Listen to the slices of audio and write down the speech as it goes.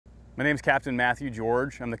My name is Captain Matthew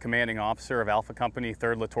George. I'm the commanding officer of Alpha Company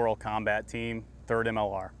 3rd Littoral Combat Team,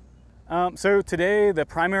 3rd MLR. So today the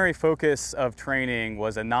primary focus of training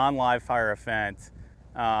was a non-live fire event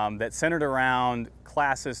that centered around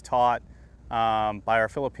classes taught by our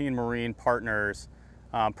Philippine Marine partners,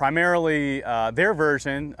 primarily their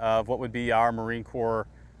version of what would be our Marine Corps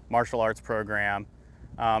martial arts program.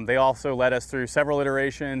 They also led us through several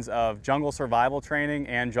iterations of jungle survival training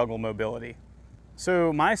and jungle mobility.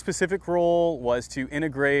 So my specific role was to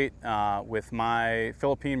integrate with my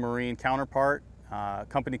Philippine Marine counterpart,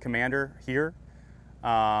 company commander here,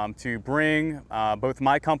 to bring both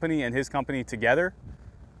my company and his company together,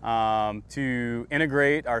 to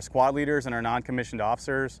integrate our squad leaders and our non-commissioned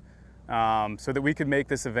officers so that we could make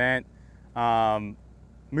this event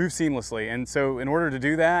move seamlessly. And so in order to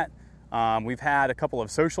do that, we've had a couple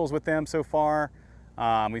of socials with them so far.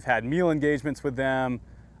 We've had meal engagements with them.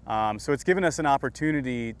 So it's given us an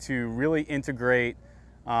opportunity to really integrate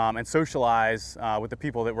and socialize with the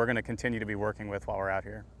people that we're going to continue to be working with while we're out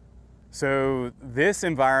here. So this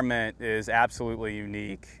environment is absolutely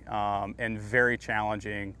unique and very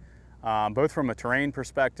challenging, both from a terrain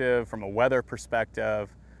perspective, from a weather perspective.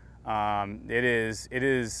 It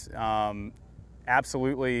is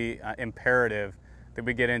absolutely imperative that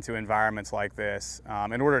we get into environments like this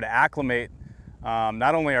in order to acclimate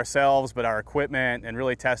not only ourselves but our equipment and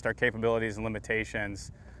really test our capabilities and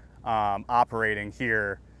limitations operating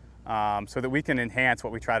here so that we can enhance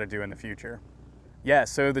what we try to do in the future.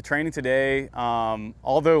 Yes, so the training today,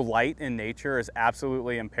 although light in nature, is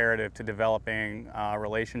absolutely imperative to developing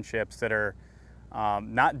relationships that are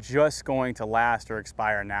not just going to last or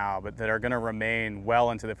expire now, but that are going to remain well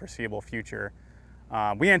into the foreseeable future.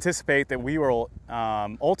 We anticipate that we will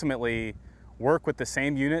ultimately work with the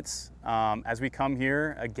same units as we come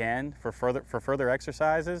here again for further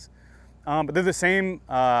exercises, but they're the same.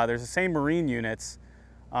 There's the same Marine units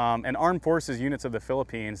and Armed Forces units of the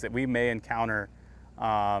Philippines that we may encounter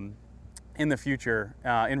in the future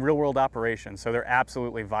in real-world operations. So they're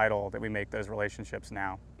absolutely vital that we make those relationships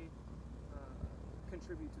now.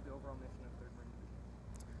 Contribute to the overall mission of 3rd Marine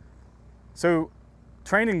Division? So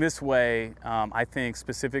training this way, I think,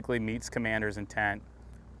 specifically meets commander's intent.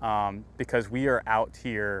 Because we are out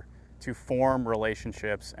here to form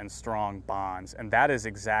relationships and strong bonds. And that is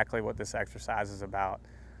exactly what this exercise is about.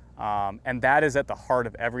 And that is at the heart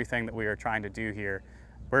of everything that we are trying to do here.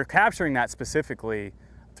 We're capturing that specifically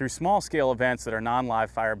through small-scale events that are non-live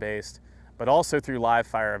fire-based, but also through live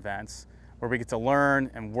fire events where we get to learn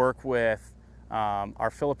and work with our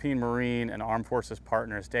Philippine Marine and Armed Forces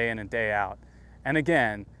partners day in and day out. And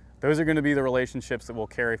again, those are going to be the relationships that we'll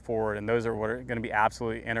carry forward, and those are what are going to be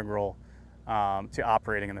absolutely integral to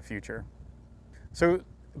operating in the future. So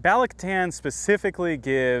Balikatan specifically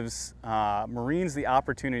gives Marines the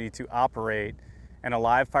opportunity to operate in a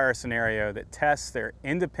live fire scenario that tests their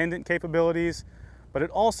independent capabilities, but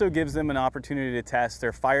it also gives them an opportunity to test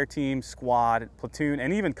their fire team, squad, platoon,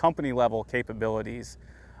 and even company level capabilities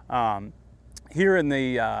here in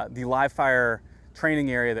the live fire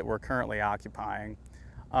training area that we're currently occupying.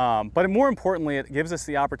 But more importantly, it gives us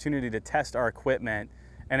the opportunity to test our equipment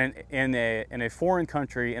in a foreign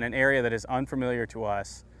country, in an area that is unfamiliar to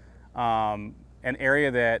us, an area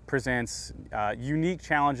that presents unique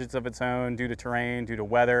challenges of its own due to terrain, due to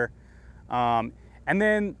weather, and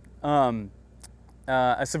then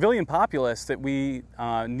a civilian populace that we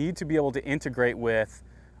need to be able to integrate with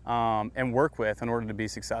and work with in order to be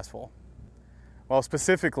successful. Well,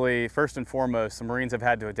 specifically, first and foremost, the Marines have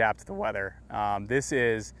had to adapt to the weather. This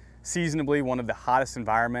is seasonably one of the hottest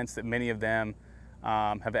environments that many of them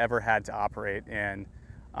have ever had to operate in.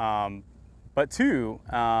 But two,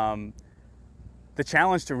 the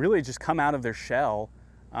challenge to really just come out of their shell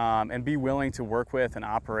and be willing to work with and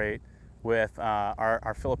operate with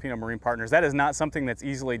our Filipino Marine partners. That is not something that's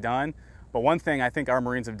easily done, but one thing I think our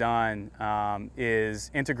Marines have done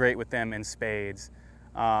is integrate with them in spades.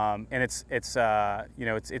 And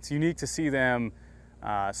it's unique to see them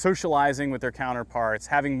socializing with their counterparts,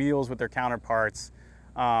 having meals with their counterparts,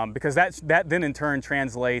 because that then in turn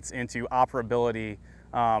translates into operability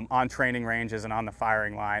on training ranges and on the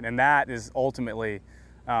firing line, and that is ultimately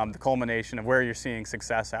the culmination of where you're seeing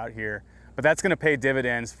success out here. But that's going to pay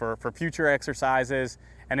dividends for future exercises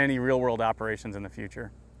and any real-world operations in the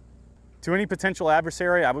future. To any potential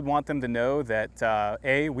adversary, I would want them to know that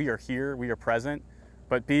A, we are here, we are present.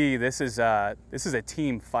 But B, this is a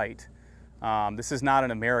team fight. This is not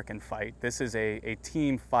an American fight. This is a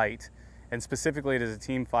team fight, and specifically it is a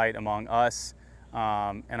team fight among us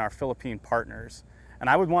and our Philippine partners. And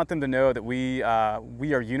I would want them to know that we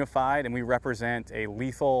are unified and we represent a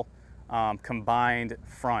lethal combined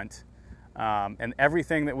front And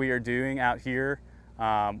everything that we are doing out here,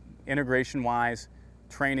 integration-wise,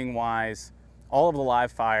 training-wise, all of the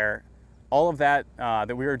live fire, all of that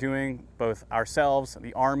that we are doing, both ourselves,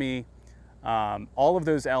 the Army, all of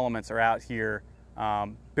those elements are out here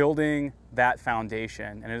building that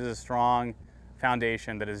foundation. And it is a strong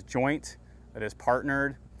foundation that is joint, that is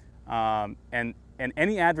partnered, and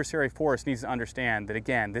any adversary force needs to understand that,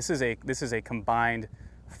 again, this is a combined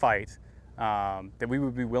fight that we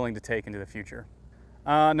would be willing to take into the future.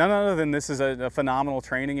 None other than this is a phenomenal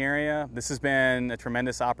training area. This has been a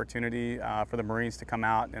tremendous opportunity for the Marines to come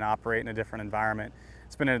out and operate in a different environment.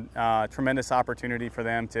 It's been a tremendous opportunity for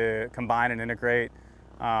them to combine and integrate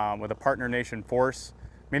with a partner nation force.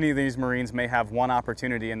 Many of these Marines may have one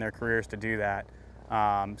opportunity in their careers to do that.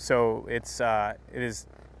 So it's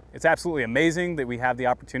absolutely amazing that we have the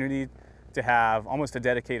opportunity to have almost a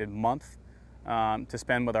dedicated month to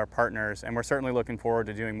spend with our partners, and we're certainly looking forward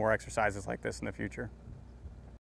to doing more exercises like this in the future.